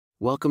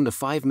Welcome to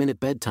 5-Minute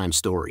Bedtime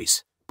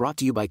Stories, brought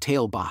to you by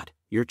TaleBot,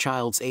 your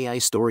child's AI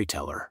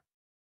storyteller.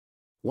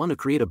 Want to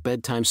create a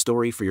bedtime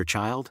story for your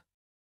child?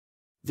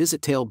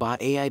 Visit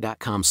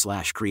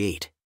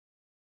talebotai.com/create.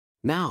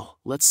 Now,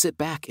 let's sit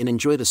back and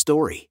enjoy the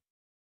story.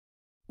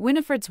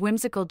 Winifred's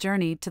Whimsical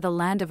Journey to the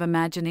Land of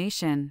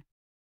Imagination.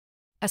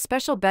 A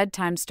special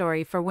bedtime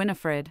story for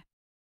Winifred.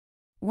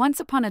 Once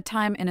upon a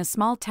time in a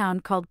small town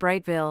called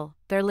Brightville,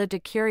 there lived a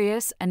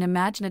curious and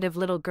imaginative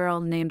little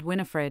girl named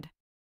Winifred.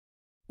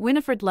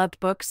 Winifred loved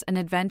books and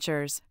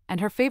adventures, and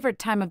her favorite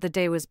time of the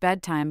day was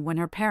bedtime when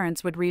her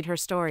parents would read her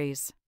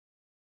stories.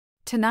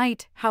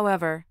 Tonight,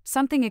 however,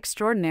 something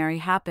extraordinary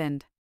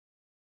happened.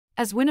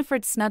 As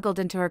Winifred snuggled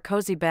into her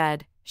cozy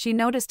bed, she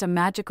noticed a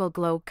magical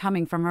glow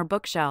coming from her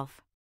bookshelf.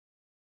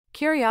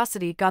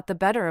 Curiosity got the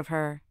better of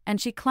her,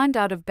 and she climbed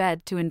out of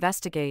bed to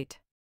investigate.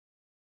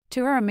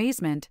 To her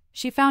amazement,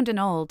 she found an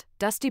old,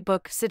 dusty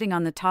book sitting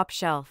on the top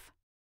shelf.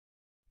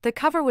 The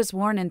cover was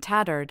worn and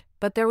tattered,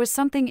 but there was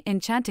something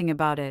enchanting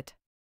about it.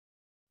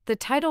 The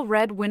title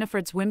read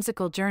Winifred's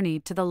Whimsical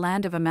Journey to the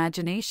Land of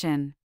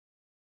Imagination.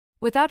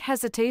 Without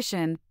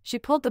hesitation, she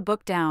pulled the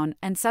book down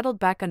and settled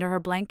back under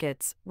her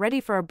blankets, ready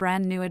for a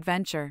brand new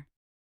adventure.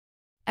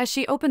 As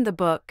she opened the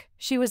book,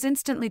 she was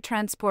instantly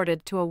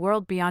transported to a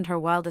world beyond her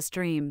wildest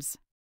dreams.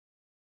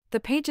 The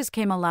pages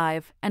came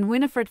alive, and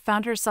Winifred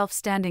found herself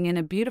standing in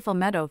a beautiful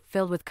meadow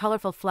filled with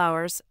colorful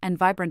flowers and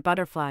vibrant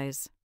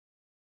butterflies.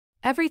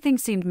 Everything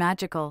seemed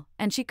magical,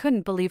 and she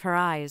couldn't believe her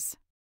eyes.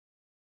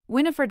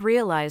 Winifred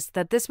realized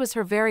that this was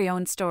her very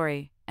own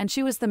story, and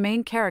she was the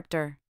main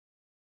character.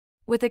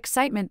 With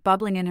excitement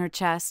bubbling in her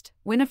chest,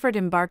 Winifred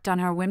embarked on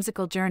her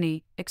whimsical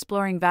journey,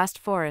 exploring vast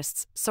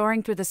forests,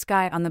 soaring through the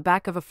sky on the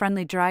back of a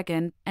friendly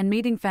dragon, and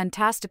meeting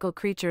fantastical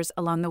creatures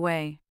along the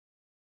way.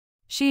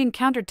 She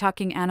encountered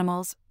talking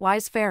animals,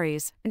 wise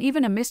fairies, and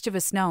even a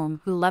mischievous gnome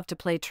who loved to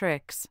play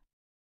tricks.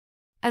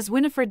 As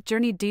Winifred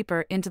journeyed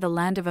deeper into the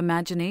land of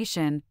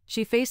imagination,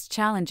 she faced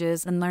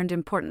challenges and learned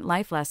important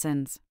life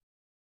lessons.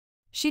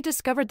 She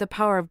discovered the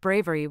power of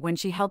bravery when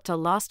she helped a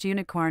lost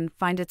unicorn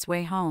find its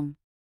way home.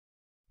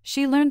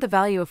 She learned the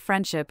value of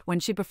friendship when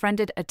she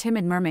befriended a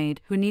timid mermaid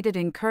who needed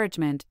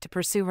encouragement to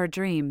pursue her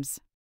dreams.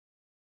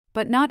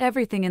 But not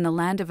everything in the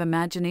land of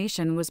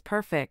imagination was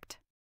perfect.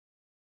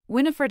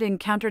 Winifred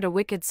encountered a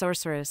wicked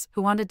sorceress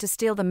who wanted to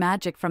steal the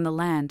magic from the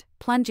land,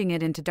 plunging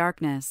it into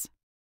darkness.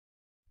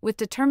 With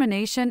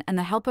determination and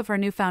the help of her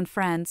newfound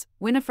friends,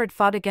 Winifred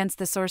fought against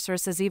the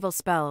sorceress's evil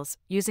spells,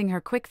 using her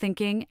quick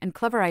thinking and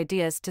clever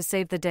ideas to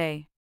save the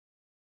day.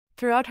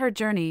 Throughout her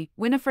journey,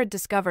 Winifred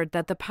discovered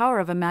that the power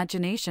of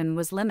imagination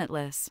was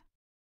limitless.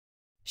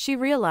 She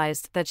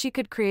realized that she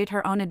could create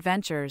her own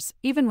adventures,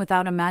 even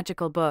without a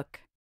magical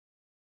book.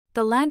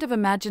 The land of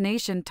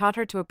imagination taught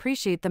her to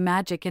appreciate the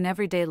magic in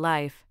everyday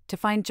life, to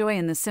find joy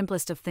in the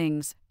simplest of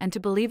things, and to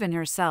believe in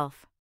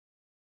herself.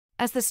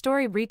 As the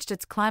story reached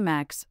its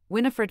climax,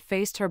 Winifred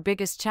faced her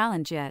biggest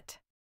challenge yet.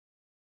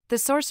 The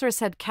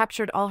sorceress had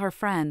captured all her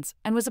friends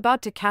and was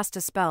about to cast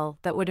a spell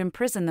that would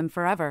imprison them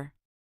forever.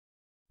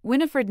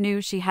 Winifred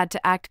knew she had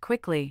to act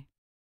quickly.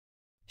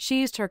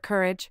 She used her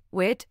courage,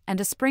 wit,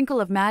 and a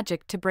sprinkle of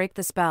magic to break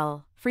the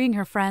spell, freeing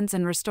her friends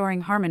and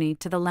restoring harmony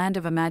to the land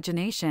of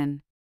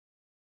imagination.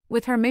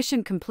 With her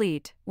mission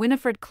complete,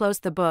 Winifred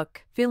closed the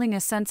book, feeling a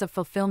sense of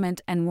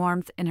fulfillment and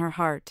warmth in her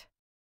heart.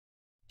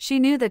 She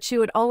knew that she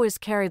would always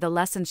carry the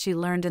lessons she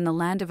learned in the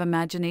land of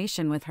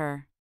imagination with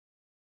her.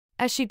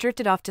 As she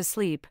drifted off to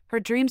sleep,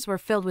 her dreams were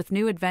filled with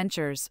new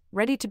adventures,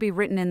 ready to be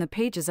written in the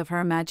pages of her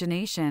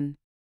imagination.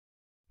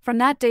 From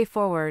that day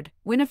forward,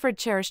 Winifred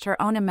cherished her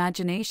own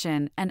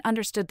imagination and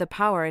understood the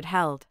power it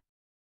held.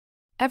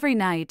 Every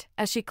night,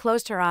 as she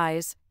closed her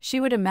eyes, she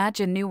would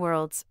imagine new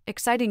worlds,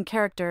 exciting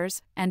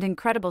characters, and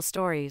incredible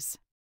stories.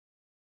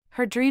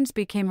 Her dreams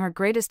became her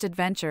greatest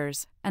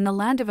adventures, and the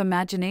land of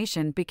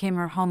imagination became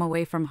her home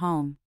away from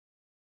home.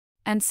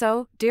 And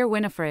so, dear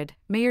Winifred,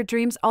 may your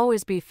dreams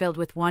always be filled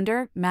with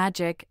wonder,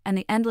 magic, and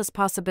the endless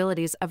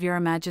possibilities of your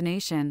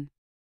imagination.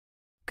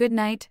 Good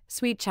night,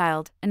 sweet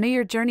child, and may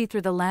your journey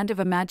through the land of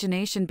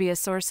imagination be a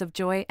source of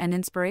joy and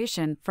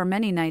inspiration for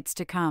many nights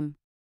to come.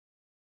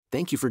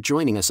 Thank you for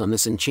joining us on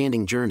this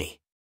enchanting journey.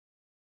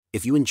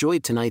 If you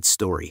enjoyed tonight's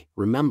story,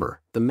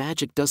 remember, the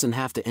magic doesn't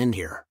have to end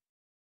here.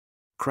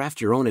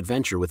 Craft your own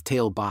adventure with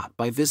TaleBot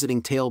by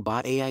visiting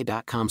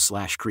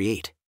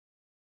talebotai.com/create.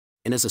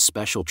 And as a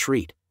special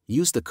treat,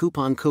 use the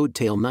coupon code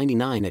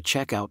TALE99 at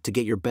checkout to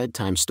get your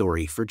bedtime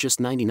story for just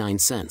 99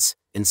 cents,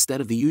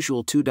 instead of the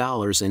usual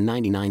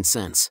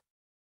 $2.99.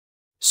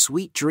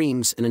 Sweet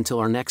dreams, and until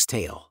our next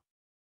tale.